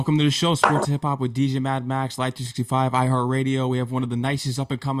Welcome to the show, Sports Hip Hop with DJ Mad Max, Light 365, iHeartRadio. We have one of the nicest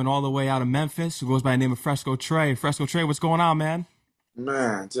up and coming all the way out of Memphis, who goes by the name of Fresco Trey. Fresco Trey, what's going on, man?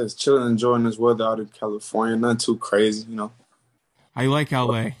 Man, just chilling, enjoying this weather out in California. Nothing too crazy. How you like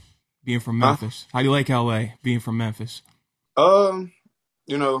LA being from Huh? Memphis? How do you like LA being from Memphis? Um,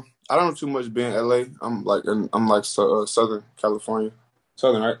 I don't too much be in LA. I'm like Southern California,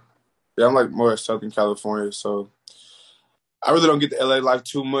 Southern, right? Yeah, I'm like more Southern California. So I really don't get the LA life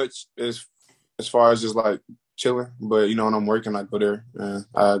too much as far as just like chilling. But when I'm working, I go there and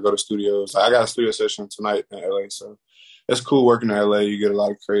I go to studios. I got a studio session tonight in LA, so it's cool working in LA. You get a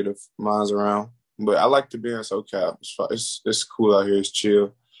lot of creative minds around. But I like to be in SoCal. It's cool out here. It's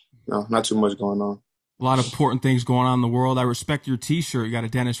chill. Not too much going on. A lot of important things going on in the world. I respect your T-shirt. You got a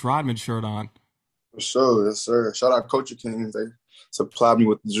Dennis Rodman shirt on. For sure, yes, sir. Shout out Culture Kings. They supplied me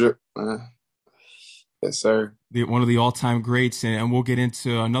with the drip, man. Yes, sir. One of the all-time greats, and we'll get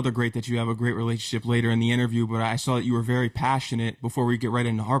into another great that you have a great relationship later in the interview, but I saw that you were very passionate before we get right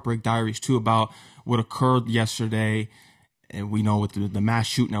into Heartbreak Diaries too about what occurred yesterday, and we know with the mass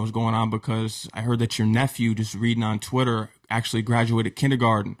shooting that was going on, because I heard that your nephew, just reading on Twitter, actually graduated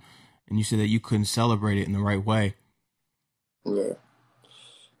kindergarten, and you said that you couldn't celebrate it in the right way. Yeah,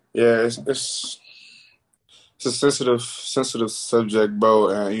 yeah. It's a sensitive subject, bro.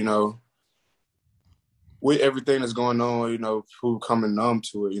 And with everything that's going on, people coming numb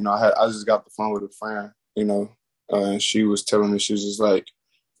to it. I just got the phone with a friend, and she was telling me, she was just like,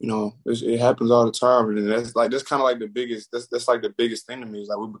 it happens all the time, and that's kind of like the biggest. That's like the biggest thing to me is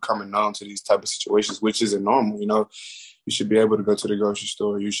like we're becoming numb to these type of situations, which isn't normal. You should be able to go to the grocery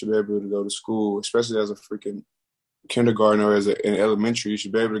store. You should be able to go to school, especially as a freaking kindergarten or in elementary. You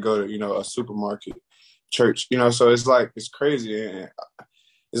should be able to go to a supermarket, church. So it's like it's crazy, and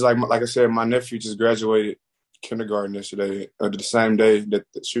it's like I said, my nephew just graduated kindergarten yesterday, or the same day that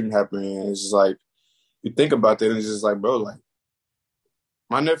the shooting happened. And it's just like you think about that, and it's just like, bro, like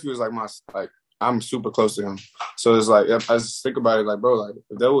my nephew is like I'm super close to him. So it's like I just think about it, like, bro, like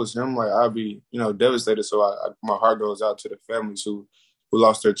if that was him, like I'd be devastated. So my heart goes out to the families who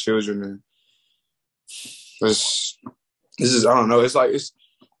lost their children, and it's this is I don't know. It's like it's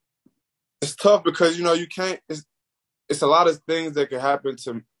tough because you can't. It's a lot of things that can happen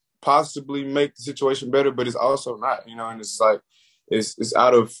to possibly make the situation better, but it's also not. And it's like it's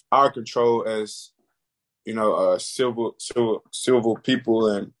out of our control as civil people,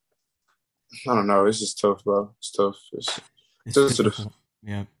 and I don't know. It's just tough, bro. It's tough. It's It's sensitive. difficult.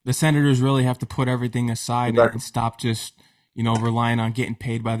 Yeah. The senators really have to put everything aside and Exactly. stop just, relying on getting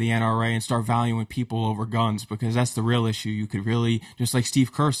paid by the NRA and start valuing people over guns, because that's the real issue. You could really, just like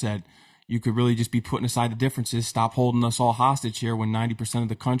Steve Kerr said, you could really just be putting aside the differences, stop holding us all hostage here when 90% of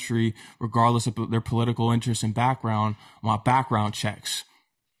the country, regardless of their political interests and background, want background checks.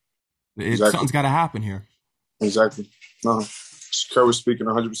 Exactly. Something's got to happen here. Exactly. No, Kerr was speaking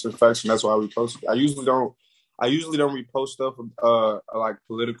 100% facts, and that's why I repost it. I usually don't repost stuff, like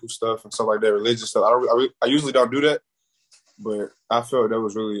political stuff and stuff like that, religious stuff. I usually don't do that, but I felt that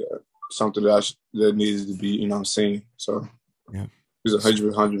was really something that needed to be, seen. So Yeah. he's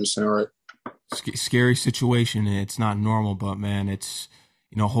 100% right. Scary situation. It's not normal, but man, it's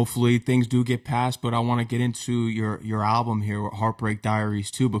hopefully things do get passed. But I want to get into your album here, Heartbreak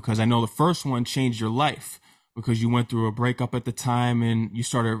Diaries, too, because I know the first one changed your life because you went through a breakup at the time and you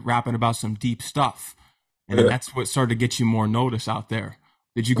started rapping about some deep stuff, and then Yeah. that's what started to get you more notice out there.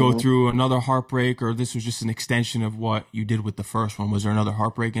 Did you go hmm through another heartbreak, or this was just an extension of what you did with the first one? Was there another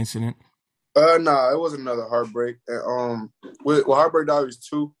heartbreak incident? Nah, it wasn't another heartbreak. And, with Heartbreak Diaries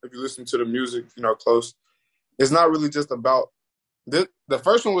 2, if you listen to the music, close, it's not really just about the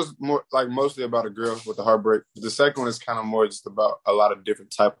first one was more like mostly about a girl with a heartbreak. The second one is kind of more just about a lot of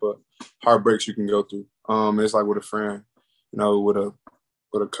different type of heartbreaks you can go through. It's like with a friend, with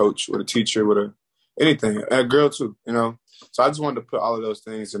a coach, with a teacher, with a anything, and a girl too. So I just wanted to put all of those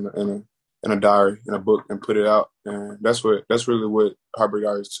things in a diary, in a book, and put it out. And that's really what Heartbreak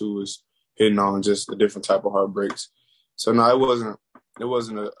Diaries 2 is hitting on, just a different type of heartbreaks. So no, it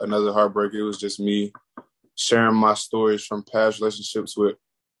wasn't another heartbreak. It was just me sharing my stories from past relationships with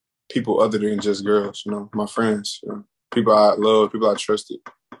people other than just girls, my friends, people I love, people I trusted.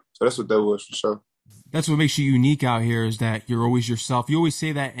 So that's what that was for sure. That's what makes you unique out here, is that you're always yourself. You always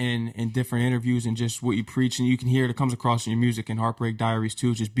say that in different interviews and just what you preach, and you can hear it comes across in your music and Heartbreak Diaries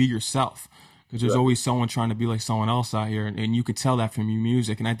too. Just be yourself, because there's Yeah. always someone trying to be like someone else out here, and you can tell that from your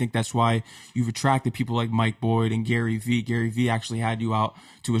music. And I think that's why you've attracted people like Mike Boyd and Gary Vee. Gary Vee actually had you out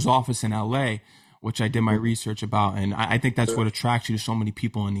to his office in LA, which I did my research about, and I think that's what attracts you to so many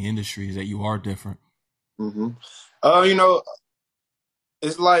people in the industry, is that you are different. Mm-hmm. Uh, you know,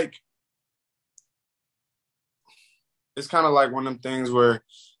 it's like it's kind of like one of them things where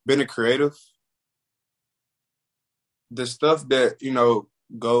being a creative, the stuff that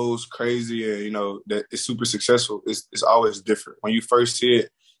goes crazy and that is super successful is always different. When you first see it,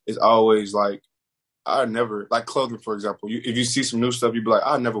 it's always like I never like clothing, for example. If you see some new stuff, you'd be like,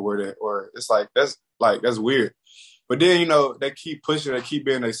 I never wear that, or it's like that's weird. But then they keep pushing, they keep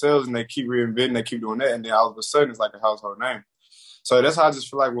being themselves, and they keep reinventing, they keep doing that, and then all of a sudden it's like a household name. So that's how I just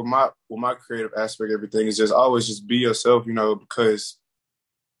feel like with my creative aspect, everything is just always just be yourself, because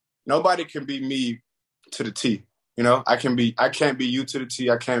nobody can be me to the T. I can't be you to the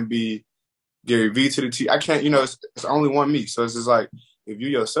T. I can't be Gary V to the T. I can't, it's only one me. So it's just like if you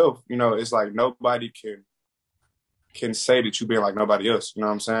yourself, it's like nobody can say that you being like nobody else. You know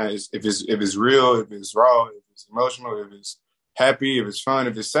what I'm saying? If it's real, if it's raw, if it's emotional, if it's happy, if it's fun,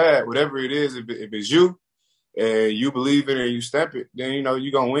 if it's sad, whatever it is, if it's you and you believe it and you stamp it, then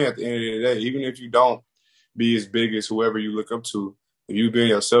you're gonna win at the end of the day. Even if you don't be as big as whoever you look up to, if you be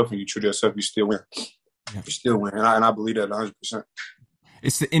yourself and you treat yourself, you still win. Yeah. You still win, and I believe that 100%.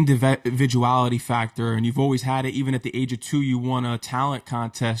 It's the individuality factor, and you've always had it. Even at the age of 2, you won a talent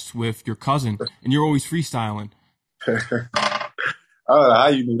contest with your cousin, and you're always freestyling. Oh, how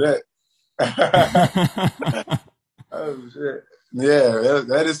you knew that? Oh shit! Yeah,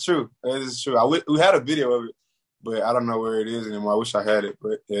 that is true. That is true. We had a video of it, but I don't know where it is anymore. I wish I had it,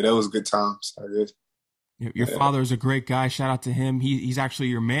 but yeah, that was good times, I guess. Your father is a great guy. Shout out to him. He's actually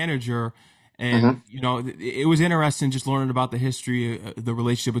your manager. And, it was interesting just learning about the history, the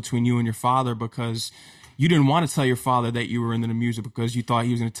relationship between you and your father, because you didn't want to tell your father that you were into the music because you thought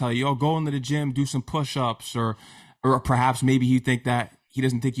he was going to tell you, oh, go into the gym, do some push-ups, or perhaps maybe you think that he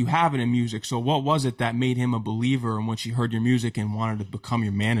doesn't think you have it in music. So what was it that made him a believer and once he heard your music and wanted to become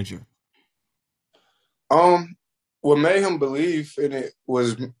your manager? What made him believe in it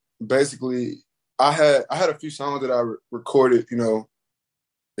was basically I had a few songs that I recorded,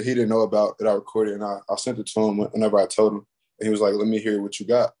 that he didn't know about that I recorded, and I sent it to him whenever I told him, and he was like, "Let me hear what you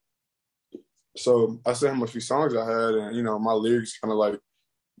got." So I sent him a few songs I had, and my lyrics kind of like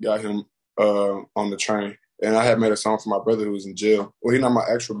got him on the train. And I had made a song for my brother who was in jail. Well, he's not my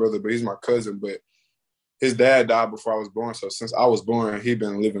actual brother, but he's my cousin. But his dad died before I was born, so since I was born, he'd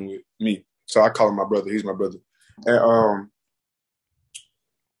been living with me. So I call him my brother. He's my brother, and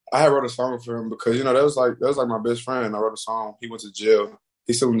I had wrote a song for him because that was like my best friend. I wrote a song. He went to jail.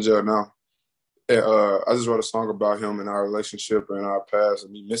 He's still in jail now. And, I just wrote a song about him and our relationship and our past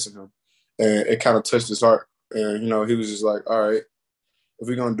and me missing him. And it kind of touched his heart. And, he was just like, all right, if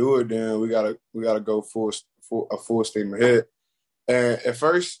we're going to do it, then we gotta go full steam ahead. And at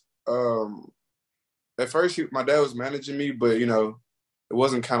first, my dad was managing me, but, it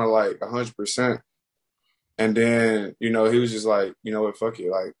wasn't kind of like 100%. And then, he was just like, you know what, fuck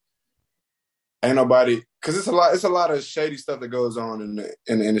it. Like, ain't nobody, because it's a lot of shady stuff that goes on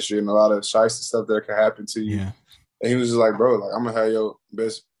in the industry and a lot of shiesty stuff that can happen to you. Yeah. And he was just like, bro, like I'm gonna have your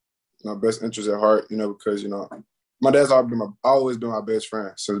best interest at heart, because my dad's always been my best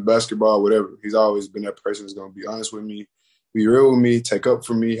friend since basketball, whatever. He's always been that person who's gonna be honest with me, be real with me, take up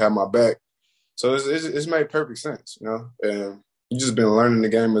for me, have my back. So it's made perfect sense, And we just been learning the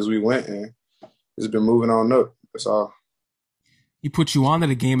game as we went, and it's been moving on up. That's all. He put you onto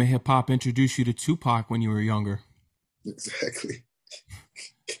the game of hip-hop, introduced you to Tupac when you were younger. Exactly.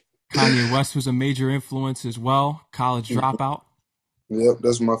 Kanye West was a major influence as well. College Dropout. Yep,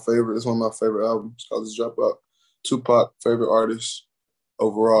 that's my favorite. That's one of my favorite albums, College Dropout. Tupac, favorite artist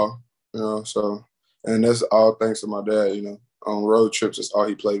overall, so, and that's all thanks to my dad, on road trips, that's all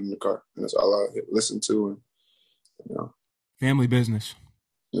he played in the car, and that's all I listened to, and, Family business.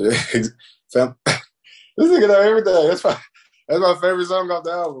 Yeah, this nigga know everything. That's my favorite song off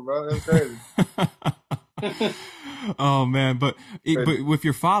the album, bro. That's crazy. Oh man, but with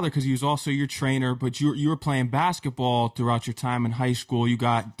your father, because he was also your trainer, but you were playing basketball throughout your time in high school. You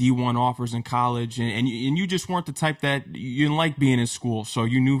got D1 offers in college, and you just weren't the type that you didn't like being in school. So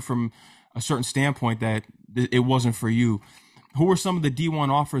you knew from a certain standpoint that it wasn't for you. Who were some of the D1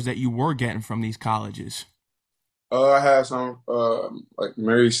 offers that you were getting from these colleges? I had some like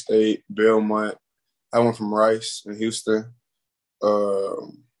Murray State, Belmont. I went from Rice in Houston.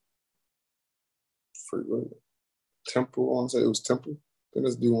 Temple, I want to say it was Temple. I think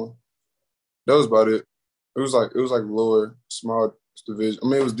that's D1. That was about it. It was like lower, small division. I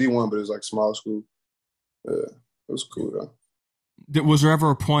mean, it was D1, but it was like small school. Yeah, it was cool though. Was there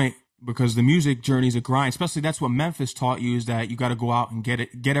ever a point, because the music journey is a grind, especially that's what Memphis taught you, is that you got to go out and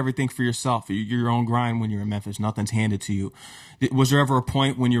get everything for yourself. You're your own grind when you're in Memphis. Nothing's handed to you. Was there ever a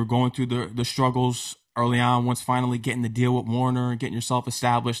point when you were going through the struggles early on, once finally getting the deal with Warner and getting yourself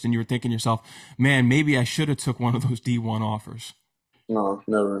established, and you were thinking to yourself, man, maybe I should have took one of those D1 offers? No,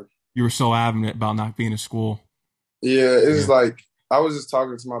 never. You were so adamant about not being in school. Yeah, it's Yeah. like I was just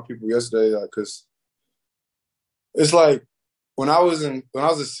talking to my people yesterday, like, cause it's like when I was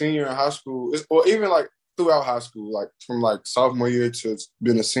a senior in high school, or even like throughout high school, like from like sophomore year to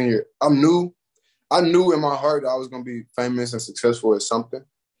being a senior, I knew in my heart that I was gonna be famous and successful at something.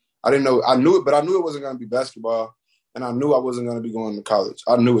 I didn't know, I knew it, but I knew it wasn't gonna be basketball, and I knew I wasn't gonna be going to college.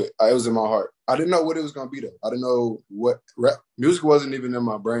 I knew it. It was in my heart. I didn't know what it was gonna be though. I didn't know what rap music wasn't even in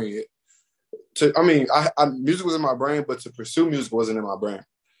my brain yet. Music was in my brain, but to pursue music wasn't in my brain.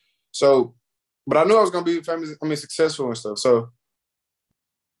 So, but I knew I was gonna be famous. I mean, successful and stuff. So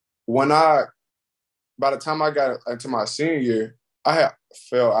when I, by the time I got into my senior year, I had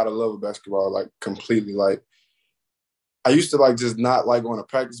fell out of love with basketball like completely. Like I used to like just not like going to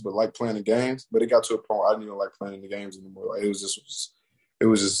practice, but like playing the games. But it got to a point where I didn't even like playing the games anymore. Like it was just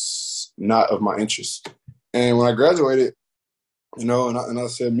not of my interest. And when I graduated, and I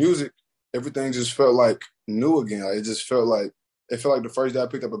said music, everything just felt like new again. Like, it felt like the first day I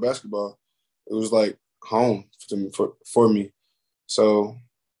picked up a basketball, it was like home for me. So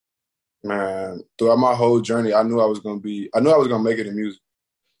man, throughout my whole journey, I knew I knew I was gonna make it in music.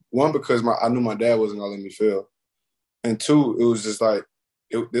 One, because I knew my dad wasn't gonna let me fail, and two, it was just like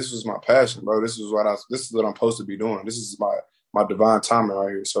this was my passion, bro. This is what I'm supposed to be doing. This is my divine timing right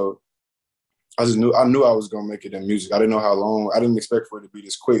here. So I knew I was gonna make it in music. I didn't know how long. I didn't expect for it to be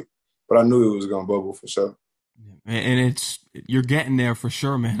this quick, but I knew it was gonna bubble for sure. And you're getting there for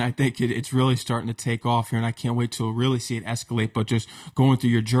sure, man. I think it's really starting to take off here, and I can't wait to really see it escalate. But just going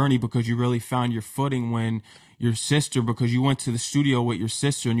through your journey, because you really found your footing when your sister, because you went to the studio with your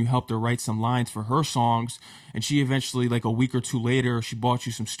sister and you helped her write some lines for her songs, and she eventually, like a week or two later, she bought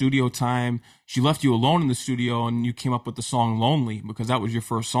you some studio time. She left you alone in the studio, and you came up with the song "Lonely" because that was your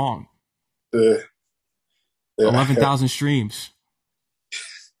first song. Yeah, yeah. 11,000 streams.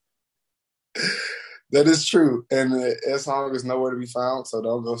 That is true, and that song is nowhere to be found. So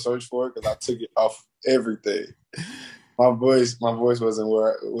don't go search for it because I took it off everything. My voice wasn't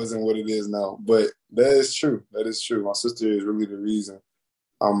what it is now. But that is true. That is true. My sister is really the reason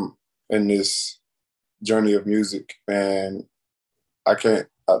I'm in this journey of music, and I can't.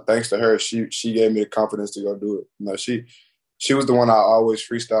 Thanks to her, she gave me the confidence to go do it. She was the one I always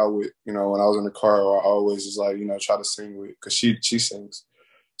freestyle with. When I was in the car, or I always just like try to sing with because she sings.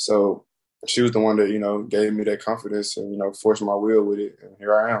 So she was the one that gave me that confidence and forced my will with it, and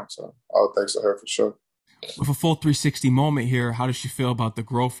here I am. So all thanks to her for sure. With a full 360 moment here, how does she feel about the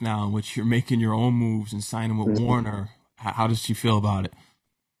growth now in which you're making your own moves and signing with Mhm. Warner? How does she feel about it?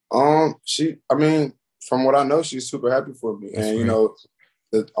 I mean, from what I know, she's super happy for me, That's and great.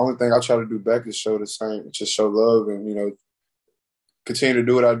 the only thing I try to do back is show the same, just show love, and continue to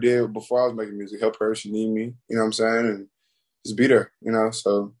do what I did before I was making music, help her if she need me, you know what I'm saying, and just be there,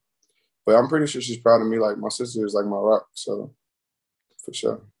 So, but I'm pretty sure she's proud of me. Like my sister is like my rock, so for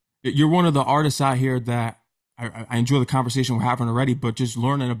sure. You're one of the artists out here that I enjoy the conversation we're having already, but just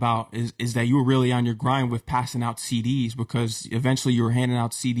learning about is that you were really on your grind with passing out CDs because eventually you were handing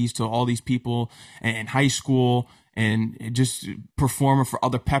out CDs to all these people in high school and just performing for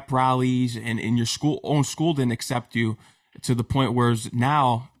other pep rallies and your own school didn't accept you to the point where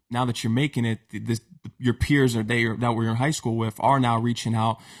now that you're making it, your peers that were in high school with are now reaching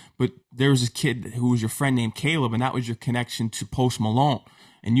out. But there was this kid who was your friend named Caleb, and that was your connection to Post Malone.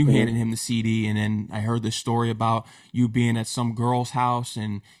 And you Mm-hmm. handed him the CD, and then I heard this story about you being at some girl's house,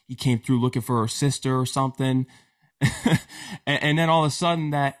 and he came through looking for her sister or something. And then all of a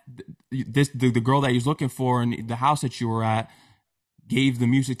sudden, the girl that he was looking for in the house that you were at gave the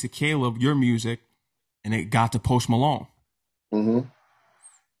music to Caleb, your music, and it got to Post Malone. Mm-hmm.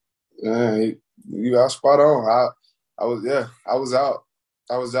 Yeah, you got spot on. I was out.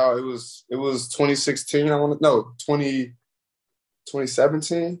 I was out. It was 2016. I want to no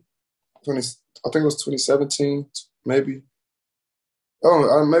 2017. 20, I think it was 2017, maybe.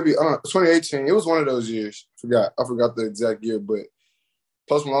 Oh, maybe I don't know, 2018. It was one of those years. I forgot the exact year, but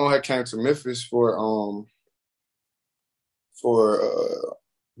Post Malone had came to Memphis for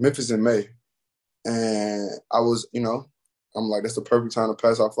Memphis in May, and I was, I'm like, that's the perfect time to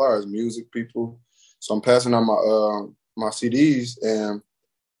pass out flyers, music, people. So I'm passing out my CDs, and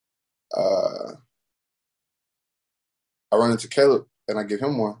uh, I run into Caleb, and I give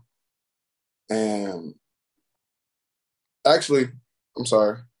him one. And actually, I'm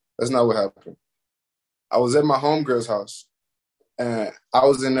sorry, that's not what happened. I was at my homegirl's house, and I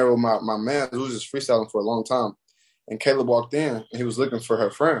was in there with my man who was just freestyling for a long time. And Caleb walked in and he was looking for her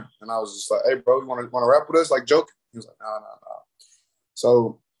friend. And I was just like, hey, bro, you want to rap with us? Like joking. He was like, nah, nah, nah.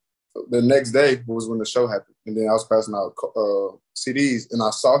 So the next day was when the show happened. And then I was passing out CDs and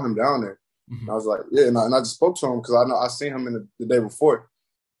I saw him down there. Mm-hmm. And I was like, yeah. And I just spoke to him because I seen him in the day before.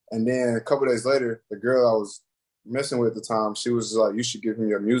 And then a couple of days later, the girl I was messing with at the time, she was like, you should give him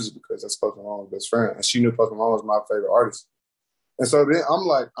your music because that's Post Malone's best friend. And she knew Post Malone was my favorite artist. And so then I'm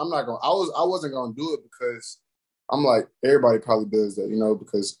like, I wasn't gonna do it because I'm like, everybody probably does that,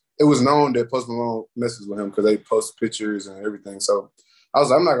 because it was known that Post Malone messes with him because they post pictures and everything. So I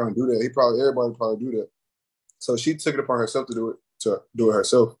was like, I'm not gonna do that. Everybody probably do that. So she took it upon herself to do it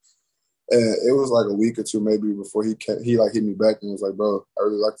herself. And it was like a week or two maybe before he like hit me back and was like, bro, I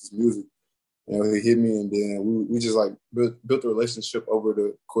really like this music. He hit me, and then we just like built a relationship over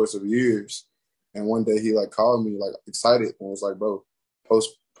the course of years. And one day he like called me like excited and was like, bro,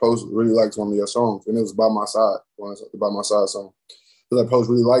 Post really likes one of your songs. And it was By My Side, By My Side song. He was like, Post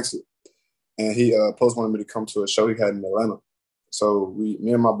really likes it. And he Post wanted me to come to a show he had in Atlanta. So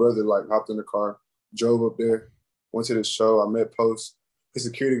me and my brother like hopped in the car, drove up there, went to the show. I met Post. His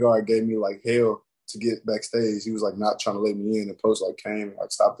security guard gave me like hell to get backstage. He was like not trying to let me in. And Post like came and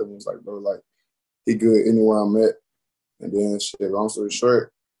like stopped him and was like, bro, like he good anywhere I'm at. And then shit, long story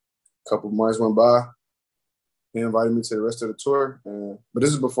short, a couple months went by. He invited me to the rest of the tour. But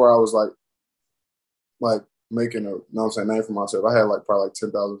this is before I was like making name for myself. I had like probably like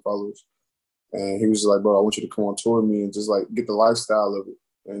 10,000 followers. And he was just like, bro, I want you to come on tour with me and just like get the lifestyle of it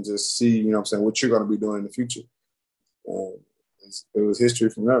and just see, what you're going to be doing in the future. And it was history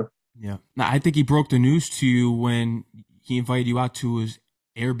from there. Yeah. Now, I think he broke the news to you when he invited you out to his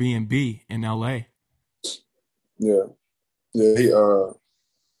Airbnb in LA. Yeah. Yeah.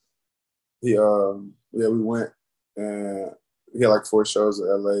 We went and he had like 4 shows in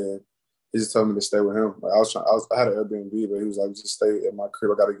LA and he just told me to stay with him. Like I had an Airbnb, but he was like, just stay at my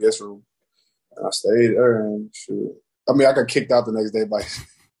crib. I got a guest room. And I stayed there and shoot. I mean, I got kicked out the next day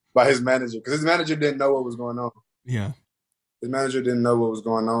by his manager because his manager didn't know what was going on. Yeah. His manager didn't know what was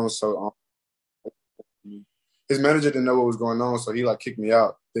going on, so his manager didn't know what was going on, so he like kicked me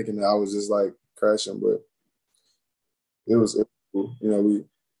out, thinking that I was just like crashing. But it was cool. It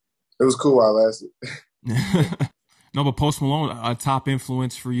was cool while I lasted. No, but Post Malone, a top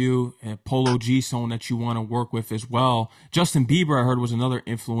influence for you, and Polo G, someone that you want to work with as well. Justin Bieber, I heard, was another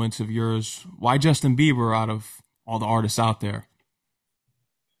influence of yours. Why Justin Bieber out of all the artists out there?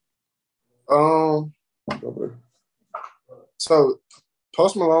 So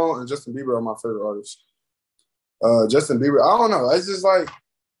Post Malone and Justin Bieber are my favorite artists. Justin Bieber, I don't know. It's just like,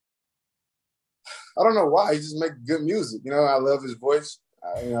 I don't know why. He just makes good music. I love his voice.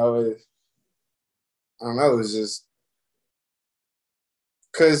 I don't know. It's just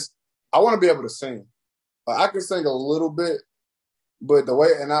because I want to be able to sing. Like, I can sing a little bit, but the way,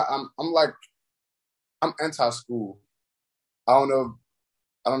 and I'm anti-school. I don't know.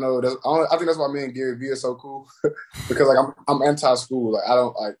 I think that's why me and Gary Vee are so cool because like I'm anti-school. Like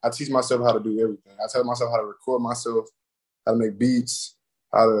I teach myself how to do everything. I tell myself how to record myself, how to make beats,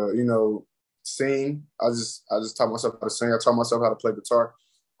 how to sing. I just taught myself how to sing. I taught myself how to play guitar,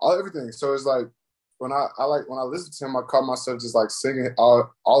 everything. So it's like when I listen to him, I caught myself just like singing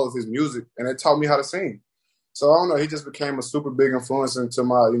all of his music, and it taught me how to sing. So I don't know. He just became a super big influence into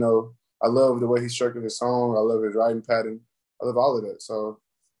my. I love the way he structured his song. I love his writing pattern. I love all of that. So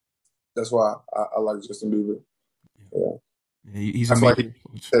that's why I like Justin Bieber. Yeah, he's amazing. amazing.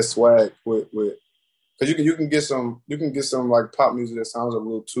 Like that swag with because you can get some like pop music that sounds a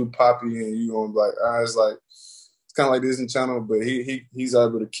little too poppy and you gonna be like it's like it's kind of like Disney Channel, but he's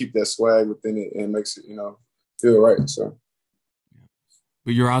able to keep that swag within it and makes it feel right. So.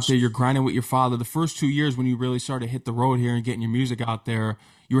 But you're out there, you're grinding with your father. The first 2 years when you really started to hit the road here and getting your music out there,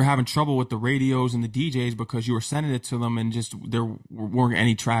 you were having trouble with the radios and the DJs because you were sending it to them and just there weren't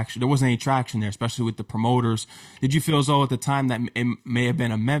any traction. There wasn't any traction there, especially with the promoters. Did you feel as though at the time that it may have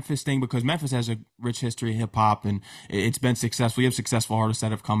been a Memphis thing? Because Memphis has a rich history of hip hop and it's been successful. You have successful artists that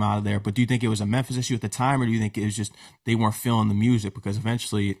have come out of there. But do you think it was a Memphis issue at the time, or do you think it was just they weren't feeling the music? Because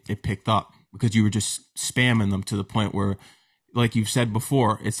eventually it picked up because you were just spamming them to the point where, like you've said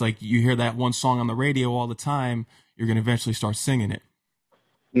before, it's like you hear that one song on the radio all the time, you're going to eventually start singing it.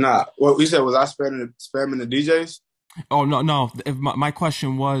 Nah, what we said was I spamming the DJs? Oh, no. My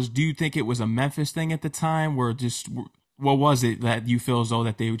question was, do you think it was a Memphis thing at the time where just, what was it that you feel as though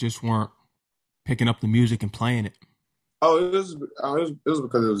that they just weren't picking up the music and playing it? Oh, it was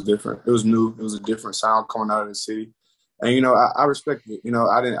because it was different. It was new. It was a different sound coming out of the city. And, I respect it.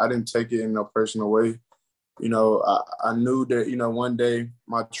 I didn't take it in no personal way. I knew that, one day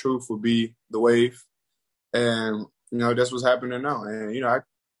my truth would be the wave. And you know, that's what's happening now. And, you know,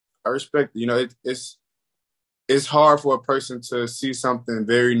 I respect, you know, it's hard for a person to see something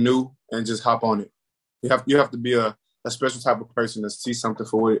very new and just hop on it. You have to be a special type of person to see something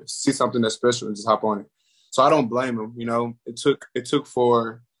see something that's special and just hop on it. So I don't blame him. You know, it took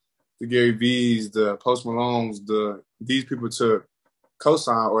for the Gary V's, the Post Malones, these people to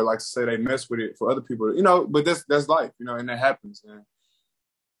co-sign or like to say they mess with it for other people. You know, but that's life. You know, and that happens. And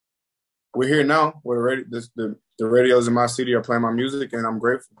we're here now where the radios in my city are playing my music, and I'm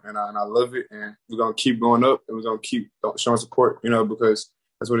grateful, and I love it, and we're gonna keep going up, and we're gonna keep showing support, you know, because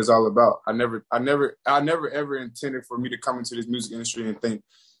that's what it's all about. I never ever intended for me to come into this music industry and think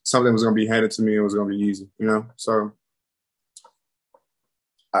something was gonna be handed to me and it was gonna be easy, you know. So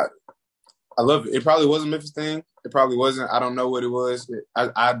I I love it. It probably was a Memphis thing. It probably wasn't. I don't know what it was.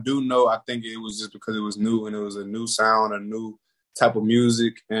 I do know. I think it was just because it was new and it was a new sound, a new type of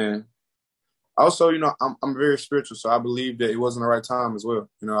music, and also, you know, I'm very spiritual, so I believe that it wasn't the right time as well.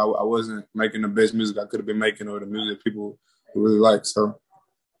 You know, I wasn't making the best music I could have been making or the music people really like. So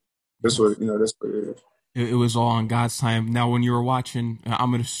that's what it is. It was all on God's time. Now, when you were watching,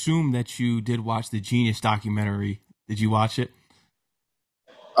 I'm gonna assume that you did watch the Genius documentary. Did you watch it?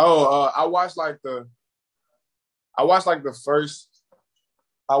 Oh, I watched like the first,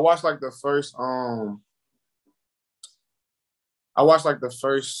 I watched like the first, I watched like the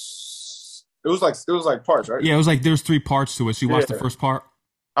first. It was like parts, right? Yeah, it was like there's three parts to it. So you watched the Yeah, first part.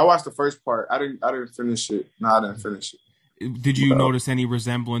 I watched the first part. I didn't finish it. No, I didn't finish it. Did you But, notice any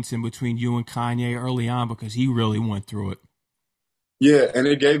resemblance in between you and Kanye early on because he really went through it? yeah, and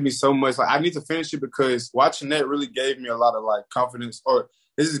it gave me so much. Like I need to finish it because watching that really gave me a lot of like confidence, or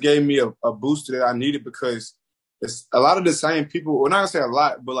this just gave me a boost that I needed because it's a lot of the same people. Well, not gonna say a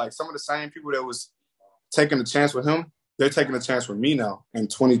lot, but like some of the same people that was taking a chance with him, they're taking a chance with me now in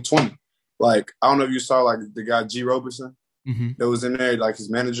 2020. Like I don't know if you saw like the guy G Roberson Hmm. that was in there, like his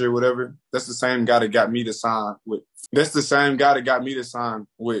manager or whatever. That's the same guy that got me to sign with. That's the same guy that got me to sign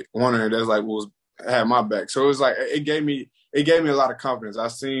with Warner. That's like was had my back. So it was like it gave me a lot of confidence. I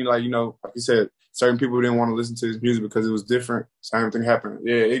seen like like you said, certain people didn't want to listen to his music because it was different. Same thing happened.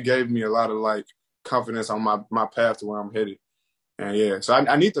 Yeah, it gave me a lot of like confidence on my path to where I'm headed. And yeah, so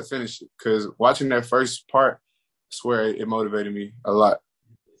I need to finish it because watching that first part, I swear it motivated me a lot.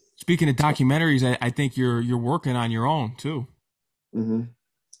 Speaking of documentaries, I think you're working on your own too. Hmm.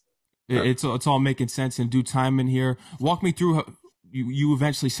 It's all making sense in due time in here. Walk me through how you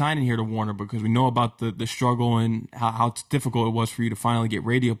eventually signing here to Warner because we know about the struggle and how difficult it was for you to finally get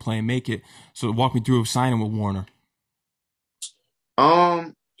radio play and make it. So walk me through signing with Warner.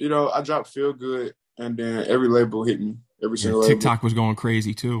 I dropped Feel Good, and then every label hit me, every Yeah, single label. TikTok was going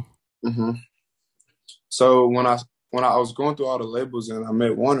crazy too. Hmm. So when I was going through all the labels and I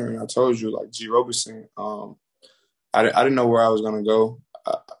met Warner, and I told you like G Roberson, I didn't know where I was gonna go.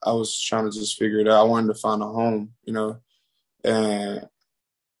 I was trying to just figure it out. I wanted to find a home, and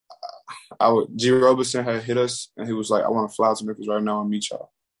G Roberson had hit us, and he was like, "I want to fly out to Memphis right now and meet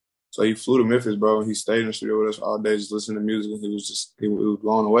y'all." So he flew to Memphis, bro. And he stayed in the studio with us all day, just listening to music. And he was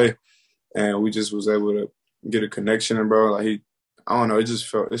blown away, and we just was able to get a connection. And bro, like I don't know, it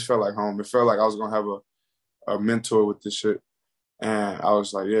felt like home. It felt like I was gonna have a mentor with this shit. And I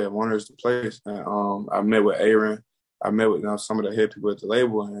was like, yeah, Warner's the place. And I met with Aaron. I met with some of the head people at the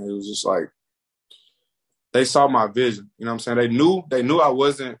label, and it was just like they saw my vision. You know what I'm saying? They knew I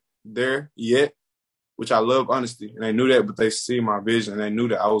wasn't there yet, which I love honesty, and they knew that, but they see my vision, and they knew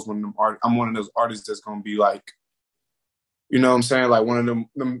that I was one of them I'm one of those artists that's gonna be like, you know what I'm saying, like one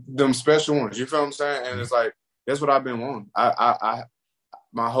of them special ones. You feel what I'm saying? And it's like that's what I've been wanting. I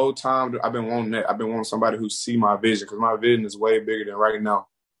my whole time I've been wanting that. I've been wanting somebody who see my vision because my vision is way bigger than right now.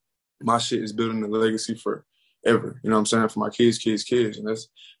 My shit is building a legacy for ever. You know what I'm saying? For my kids, and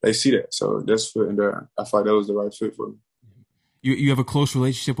they see that. So that's fit, and I feel like that was the right fit for me. You have a close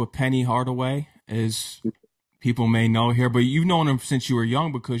relationship with Penny Hardaway, as people may know here, but you've known him since you were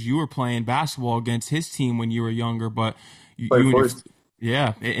young because you were playing basketball against his team when you were younger. But Play you and for your his,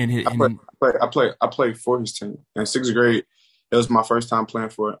 yeah, I play, I played for his team in sixth grade. It was my first time playing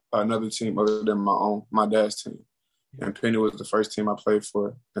for another team other than my dad's team. And Penny was the first team I played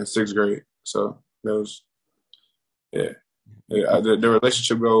for in sixth grade. So that was, yeah. The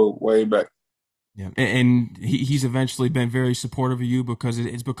relationship go way back. Yeah, and he's eventually been very supportive of you because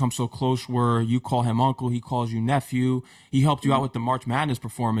it's become so close where you call him uncle, he calls you nephew. He helped you out with the March Madness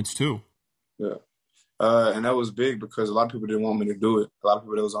performance too. Yeah. And that was big because a lot of people didn't want me to do it. A lot of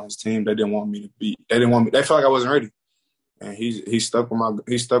people that was on his team, they didn't want me to be. They didn't want me. They felt like I wasn't ready. And he stuck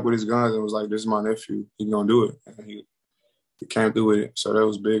with his guns and was like, "This is my nephew. He's gonna do it." And he came through with it. So that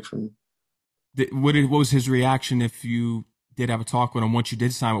was big for me. What was his reaction if you did have a talk with him once you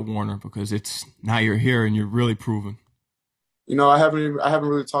did sign with Warner? Because it's now you're here and you're really proven. I haven't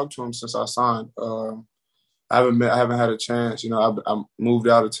really talked to him since I signed. I haven't had a chance. I moved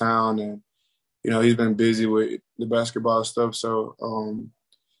out of town, and he's been busy with the basketball stuff. So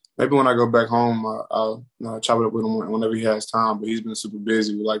maybe when I go back home, I'll chop it up with him whenever he has time. But he's been super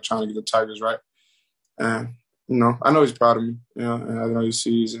busy with like trying to get the Tigers right. And I know he's proud of me. And I know he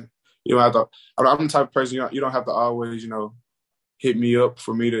sees. And I'm the type of person you don't have to always hit me up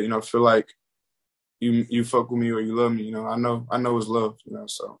for me to feel like you fuck with me or you love me. I know it's love.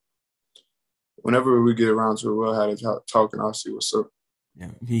 So whenever we get around to it, we'll have to talk and I'll see what's up.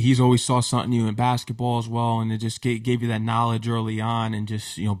 Yeah, he's always saw something in you in basketball as well, and it just gave you that knowledge early on, and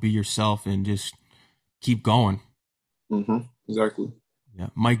just be yourself and just keep going. Exactly. Yeah,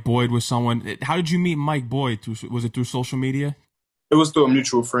 Mike Boyd was someone. How did you meet Mike Boyd? Was it through social media? It was through a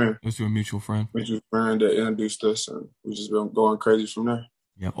mutual friend. It was through a mutual friend. Mutual friend that introduced us, and we just been going crazy from there.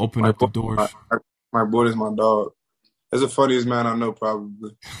 Yeah, open up the doors. Mike Boyd is my dog. That's the funniest man I know,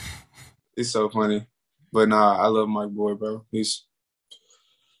 probably. He's so funny. But nah, I love Mike Boyd, bro. He's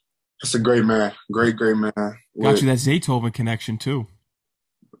a great man. Great man. Got you that Zaytoven connection too.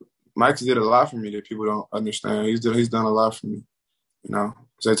 Mike did a lot for me that people don't understand. He's done a lot for me.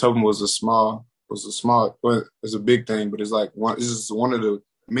 Zaytoven was well, it's a big thing, but it's like this is one of the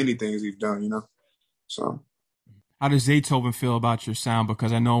many things he's done, So how does Zaytoven feel about your sound?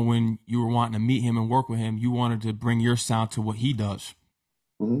 Because I know when you were wanting to meet him and work with him, you wanted to bring your sound to what he does.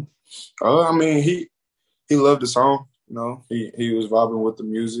 I mean, he loved the song. He was vibing with the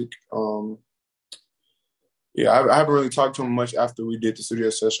music. I haven't really talked to him much after we did the studio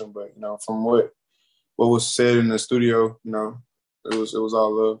session, but from what was said in the studio, it was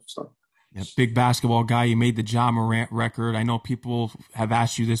all love. So. Yeah, big basketball guy. You made the Ja Morant record. I know people have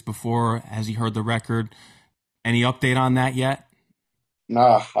asked you this before. Has he heard the record? Any update on that yet?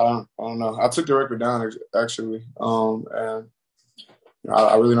 Nah, I don't know. I took the record down actually, and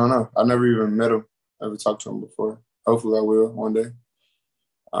I really don't know. I never even met him. Never talked to him before. Hopefully, I will one day.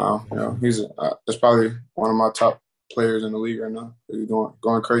 He's that's probably one of my top players in the league right now. He's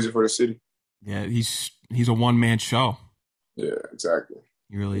going crazy for the city. Yeah, he's a one-man show. Yeah, exactly.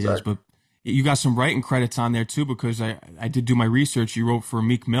 He really is. But you got some writing credits on there too, because I did do my research. You wrote for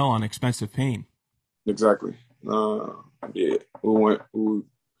Meek Mill on "Expensive Pain." Exactly. Yeah,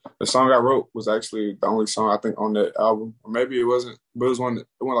 the song I wrote was actually the only song I think on that album, or maybe it wasn't, but it went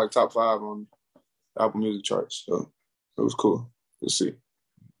like top 5 on the Apple Music charts. So it was cool. We'll see.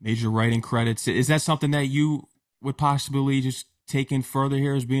 Major writing credits. Is that something that you would possibly just take in further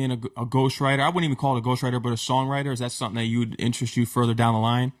here as being a ghostwriter? I wouldn't even call it a ghostwriter, but a songwriter. Is that something that you would interest you further down the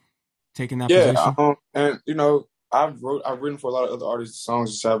line, taking that position? And I've written for a lot of other artists.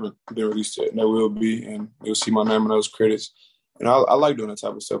 Songs just haven't been released yet, and they will be, and you'll see my name in those credits. And I like doing that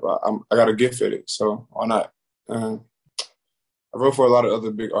type of stuff. I got a gift at it, so why not? I wrote for a lot of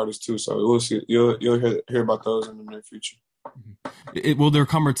other big artists too, so we'll see. You'll hear about those in the near future. Will there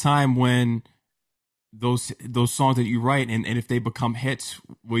come a time when those songs that you write and if they become hits,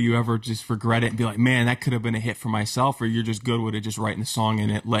 will you ever just regret it and be like, man, that could have been a hit for myself, or you're just good with it, just writing the song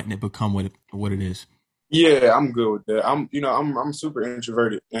and letting it become what it is? Yeah, I'm good with that. I'm super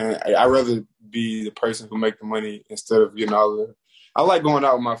introverted, and I rather be the person who make the money instead of getting all the. I like going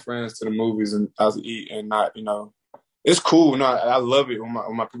out with my friends to the movies and out to eat, and not it's cool. No, I love it when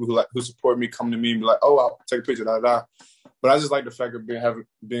my people who support me come to me and be like, oh, I'll take a picture, da da. But I just like the fact of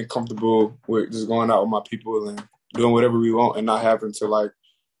being comfortable with just going out with my people and doing whatever we want and not having to like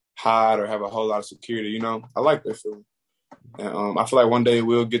hide or have a whole lot of security. I like that feeling, and I feel like one day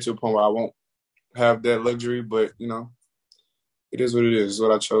we'll get to a point where I won't have that luxury, but it is what it is. It's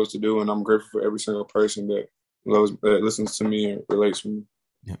what I chose to do, and I'm grateful for every single person that listens to me and relates with me.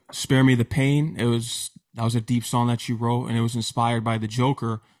 Yeah. "Spare Me the Pain." That was a deep song that you wrote, and it was inspired by the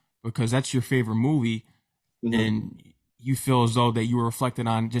Joker because that's your favorite movie, and you feel as though that you were reflecting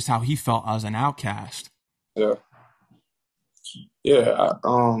on just how he felt as an outcast. Yeah.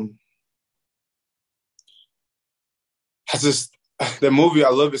 That movie, I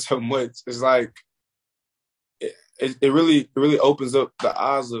love it so much. It's like it really opens up the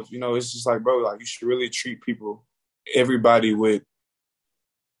eyes of it's just like, bro, like you should really treat everybody with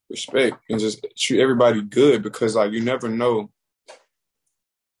respect and just treat everybody good, because like you never know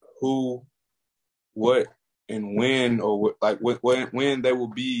who, what, and when, or when they will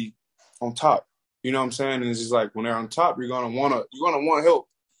be on top. You know what I'm saying? And it's just like when they're on top, you're gonna want help,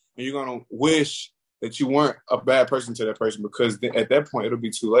 and you're gonna wish that you weren't a bad person to that person, because at that point it'll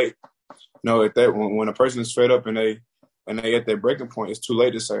be too late. At that when a person is fed up and and they at their breaking point, it's too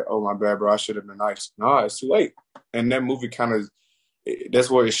late to say, "Oh my bad, bro, I should have been nice." No, it's too late. And that movie kind of that's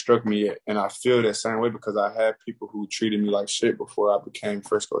where it struck me at, and I feel that same way because I had people who treated me like shit before I became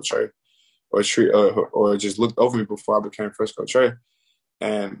Frisco Trey, or just looked over me before I became Frisco Trey,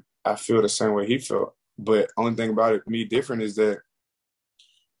 and I feel the same way he felt. But only thing about it, me different is that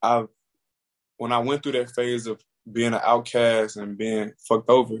I when I went through that phase of being an outcast and being fucked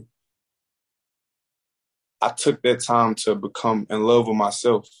over, I took that time to become in love with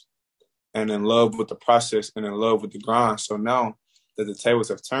myself and in love with the process and in love with the grind. So now that the tables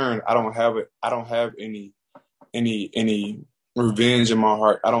have turned, I don't have it. I don't have any revenge in my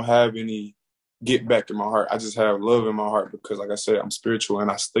heart. I don't have any get back in my heart. I just have love in my heart because, like I said, I'm spiritual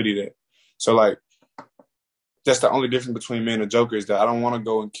and I study that. So like that's the only difference between me and the Joker is that I don't want to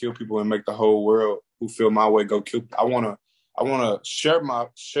go and kill people and make the whole world who feel my way go kill. I wanna share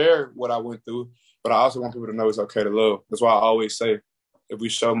what I went through, but I also want people to know it's okay to love. That's why I always say, if we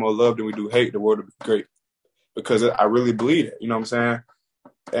show more love than we do hate, the world will be great. Because I really believe it. You know what I'm saying?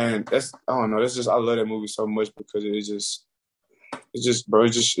 And that's I don't know. That's just I love that movie so much because it just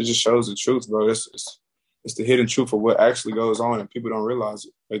shows the truth, bro. It's the hidden truth of what actually goes on, and people don't realize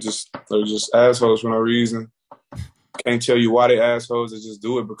it. They're just assholes for no reason. Can't tell you why they assholes. They just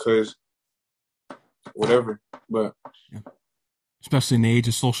do it because whatever. But yeah. Especially in the age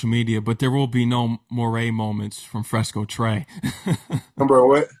of social media, but there will be no Morey moments from Fresco Trey. Number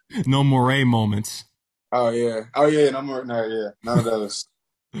what? No Morey moments. Oh yeah, none of those.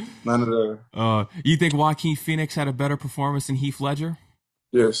 None of those. You think Joaquin Phoenix had a better performance than Heath Ledger?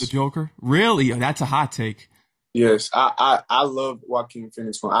 Yes. The Joker? Really? That's a hot take. Yes, I love Joaquin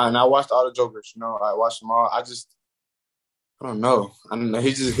Phoenix and I watched all the Jokers. You know, I watched them all. I don't know.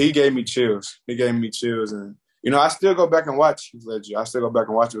 He gave me chills. He gave me chills, and I still go back and watch Heath Ledger. I still go back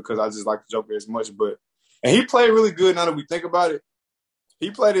and watch it because I just like the Joker as much. And he played really good. Now that we think about it,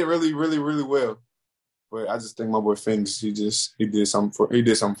 he played it really, really, really well. But I just think my boy Phoenix, he did something for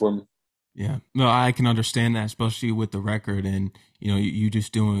me. Yeah, no, I can understand that, especially with the record, and you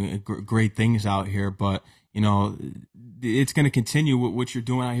just doing great things out here. But it's going to continue with what you're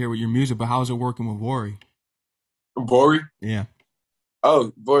doing out here with your music. But how's it working with Vori? Vori? Yeah.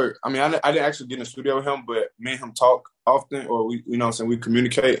 Oh, Vori. I mean, I didn't actually get in the studio with him, but me and him talk often, or we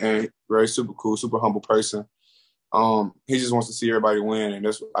communicate, and very super cool, super humble person. He just wants to see everybody win, and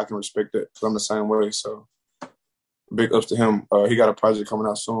that's I can respect that because I'm the same way. So big ups to him. He got a project coming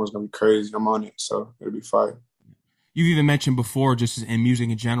out soon. It's gonna be crazy. I'm on it, so it'll be fire. You've even mentioned before, just in music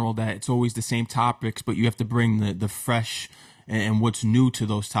in general, that it's always the same topics, but you have to bring the fresh and what's new to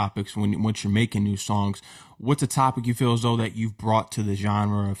those topics once you're making new songs. What's a topic you feel as though that you've brought to the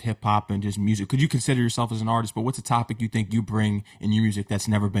genre of hip hop and just music? Could you consider yourself as an artist, but what's a topic you think you bring in your music that's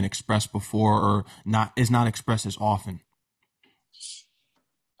never been expressed before or is not expressed as often?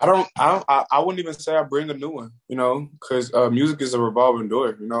 I wouldn't even say I bring a new one, because music is a revolving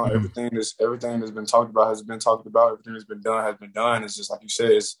door. Mm-hmm. Everything that's been talked about has been talked about. Everything that's been done has been done. It's just like you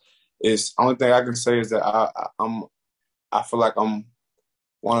said. It's only thing I can say is that I feel like I'm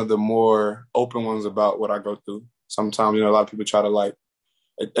one of the more open ones about what I go through. Sometimes, a lot of people try to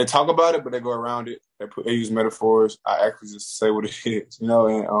they talk about it, but they go around it. They use metaphors. I actually just say what it is, and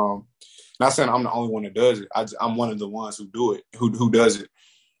not saying I'm the only one that does it. I'm one of the ones who do it, who does it.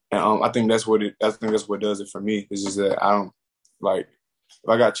 And I think that's what does it for me. It's just that I don't if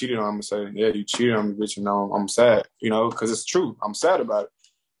I got cheated on, I'm gonna say, yeah, you cheated on me, bitch. I'm sad, because it's true. I'm sad about it.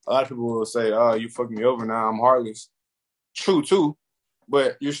 A lot of people will say, oh, you fucked me over. Now I'm heartless. True too,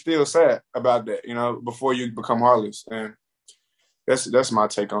 but you're still sad about that, before you become heartless. And that's my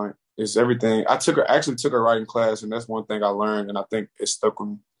take on it. It's everything. I actually took a writing class, and that's one thing I learned, and I think it stuck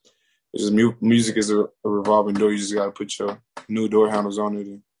with me. It's just music is a revolving door. You just got to put your new door handles on it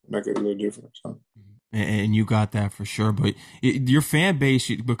and make it a little different. So. And you got that for sure. But your fan base,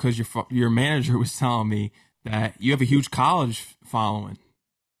 because your manager was telling me that you have a huge college following.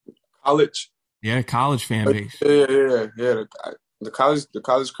 College? Yeah, college fan base. Yeah. The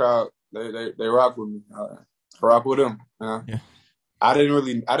college crowd, they rock with me. I rock with them. Yeah. I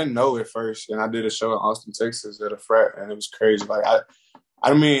didn't know at first, and I did a show in Austin, Texas at a frat, and it was crazy. I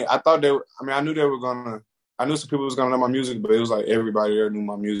knew some people was gonna know my music, but it was like everybody there knew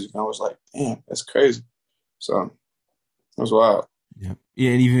my music. And I was like, damn, that's crazy. So it was wild. Yeah,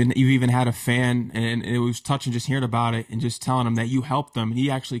 and you even had a fan, and it was touching just hearing about it and just telling him that you helped them. He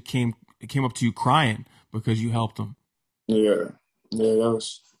actually came up to you crying because you helped him. Yeah, that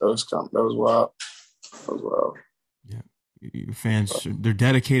was wild. That was wild. Yeah, your fans, they're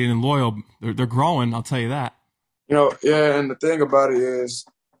dedicated and loyal. They're growing. I'll tell you that. Yeah, and the thing about it is,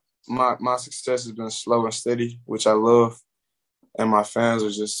 my success has been slow and steady, which I love. And my fans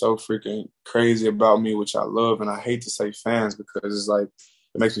are just so freaking crazy about me, which I love. And I hate to say fans because it's like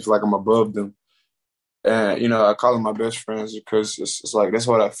it makes me feel like I'm above them. And I call them my best friends because it's like that's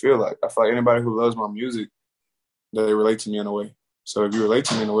what I feel like. I feel like anybody who loves my music, they relate to me in a way. So if you relate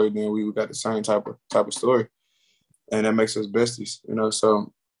to me in a way, then we got the same type of story, and that makes us besties.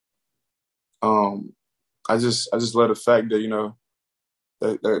 So I just love the fact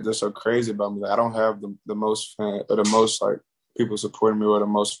that they're so crazy about me. Like, I don't have the most fan or the most like people supporting me or the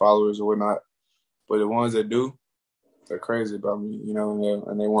most followers or whatnot, but the ones that do, they're crazy about me.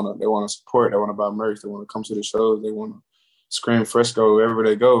 And they wanna support. They wanna buy merch. They wanna come to the shows. They wanna scream Fresco wherever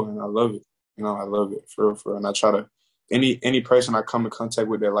they go, and I love it. I love it for real, for real. And I try to any person I come in contact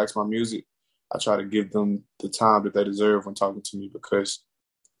with that likes my music, I try to give them the time that they deserve when talking to me because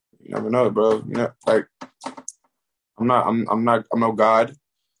you never know, bro. Like I'm no God.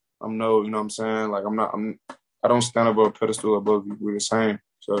 I'm no, you know what I'm saying? Like I don't stand above a pedestal above you. We're the same.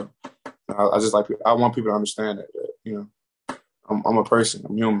 So I just I want people to understand that I'm a person.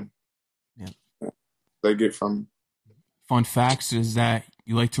 I'm human. Yeah. They get from Fun facts is that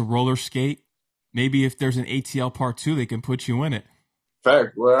you like to roller skate. Maybe if there's an ATL part two, they can put you in it.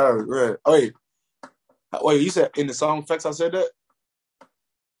 fact. Well, yeah. Oh, wait. You said in the song "Facts" I said that.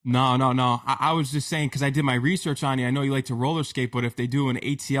 No, no, no. I was just saying because I did my research on you. I know you like to roller skate, but if they do an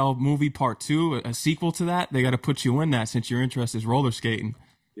ATL movie part two, a sequel to that, they got to put you in that since your interest is roller skating.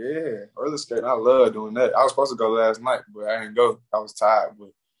 Yeah, roller skating. I love doing that. I was supposed to go last night, but I didn't go. I was tired,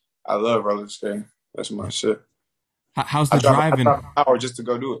 but I love roller skating. That's my Yeah. shit. How's I the drive, I driving? drive an hour just to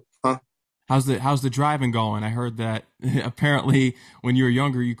go do it. Huh? How's the driving going? I heard that apparently when you were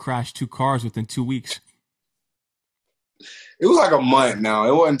younger, you crashed two cars within 2 weeks. It was like a month now.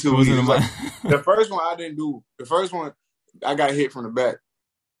 It wasn't It 2 weeks. wasn't It a was like month. the first one I didn't do. The first one I got hit from the back,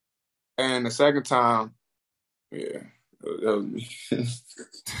 and the second time, yeah, that was me.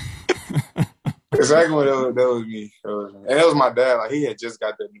 The second one, that was me. That was me. And that was my dad. Like he had just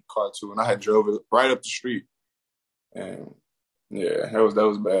got that new car too, and I had drove it right up the street. And yeah, that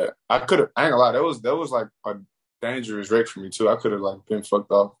was bad. I could have. I ain't gonna lie. That was like a dangerous wreck for me too. I could have like been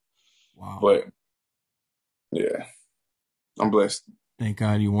fucked off. Wow. But yeah, I'm blessed. Thank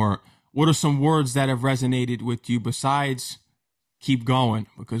God you weren't. What are some words that have resonated with you besides keep going?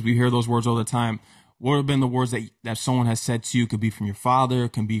 Because we hear those words all the time. What have been the words that someone has said to you? Could be from your father,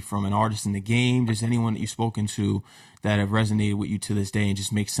 can be from an artist in the game, just anyone that you've spoken to that have resonated with you to this day and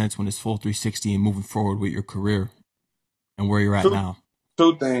just makes sense when it's full 360 and moving forward with your career and where you're at Two now.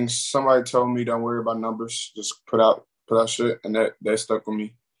 two things. Somebody told me don't worry about numbers. Just put out shit, and that stuck with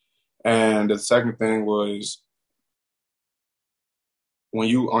me. And the second thing was when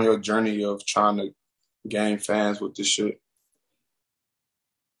you on your journey of trying to gain fans with this shit,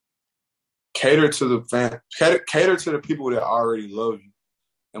 cater to the people that already love you,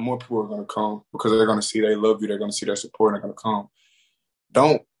 and more people are gonna come because they're gonna see they love you, they're gonna see their support, and they're gonna come.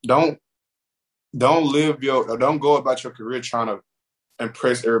 Don't don't don't go about your career trying to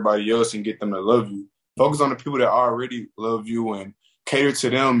impress everybody else and get them to love you. Focus on the people that already love you and cater to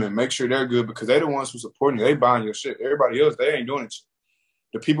them and make sure they're good because they're the ones who supporting you. They buying your shit. Everybody else, they ain't doing it.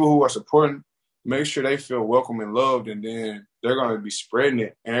 The people who are supporting, make sure they feel welcome and loved, and then they're gonna be spreading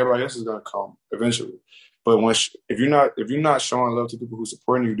it, and everybody else is gonna come eventually. But if you're not showing love to people who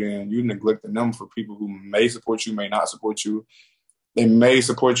supporting you, then you neglecting them for people who may support you, may not support you. They may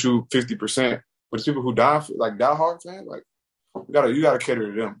support you 50%, but it's people who die hard, man. Like you gotta cater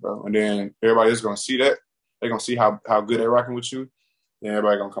to them, bro. And then everybody is gonna see that. They're gonna see how good they're rocking with you. Then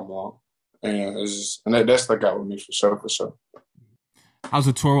everybody gonna come along. And that's stuck out with me for sure, for sure. How's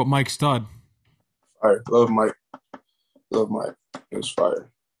the tour with Mike Stud? All right, love Mike. Love Mike. It was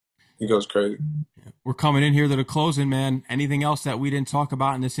fire. He goes crazy. We're coming in here to the closing, man. Anything else that we didn't talk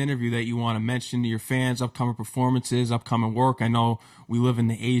about in this interview that you want to mention to your fans, upcoming performances, upcoming work? I know we live in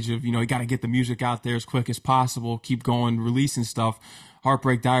the age of, you got to get the music out there as quick as possible, keep going, releasing stuff.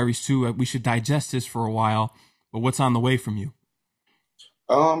 Heartbreak Diaries 2, we should digest this for a while, but what's on the way from you?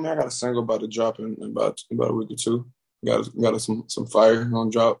 I got a single about to drop in about a week or two. Got some fire on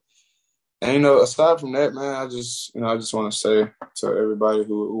drop. And aside from that, man, I just want to say to everybody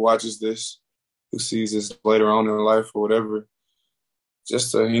who watches this, who sees this later on in life or whatever,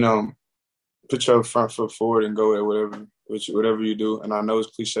 just to put your front foot forward and go at whatever you do. And I know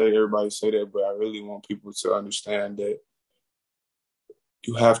it's cliche, everybody say that, but I really want people to understand that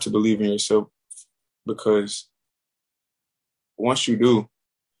you have to believe in yourself because once you do,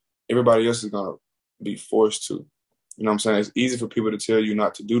 everybody else is gonna be forced to. You know what I'm saying? It's easy for people to tell you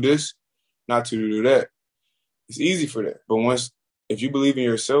not to do this, not to do that. It's easy for that. But once if you believe in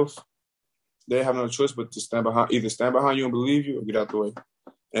yourself, they have no choice but to either stand behind you and believe you or get out the way.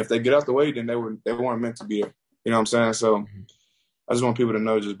 And if they get out the way, then they weren't meant to be there. You know what I'm saying? So I just want people to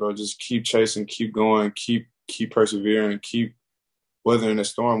know, just keep chasing, keep going, keep persevering, keep weathering the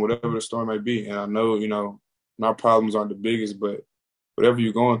storm, whatever the storm may be. And I know, my problems aren't the biggest, but whatever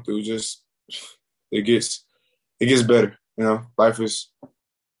you're going through, just it gets better. Life is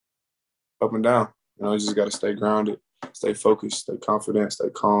up and down. You just got to stay grounded, stay focused, stay confident, stay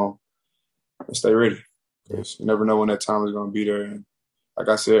calm, and stay ready. Because you never know when that time is going to be there. And like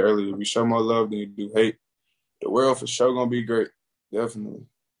I said earlier, if you show more love than you do hate, the world for sure going to be great. Definitely.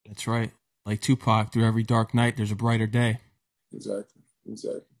 That's right. Like Tupac, through every dark night, there's a brighter day. Exactly.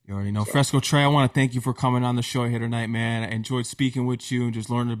 You already know. Fresco Trey, I want to thank you for coming on the show here tonight, man. I enjoyed speaking with you and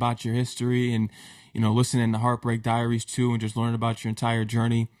just learning about your history and, listening to Heartbreak Diaries too and just learning about your entire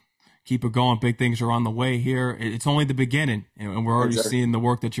journey. Keep it going. Big things are on the way here. It's only the beginning, and we're already seeing the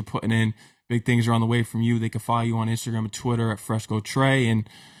work that you're putting in. Big things are on the way from you. They can follow you on Instagram and Twitter at Fresco Trey. And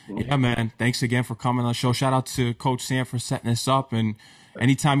yeah, man, thanks again for coming on the show. Shout out to Coach Sam for setting this up. And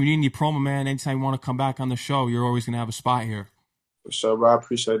anytime you need any promo, man, anytime you want to come back on the show, you're always going to have a spot here. For sure, bro. I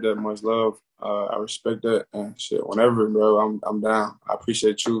appreciate that. Much love. I respect that. And shit, whenever, bro, I'm down. I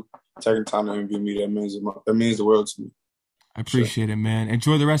appreciate you taking time to interview me. That means the world to me. I appreciate it, man.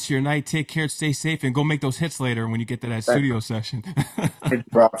 Enjoy the rest of your night. Take care, stay safe, and go make those hits later when you get to that studio session. Thank you,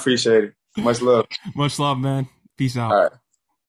 bro. I appreciate it. Much love. Much love, man. Peace out. All right.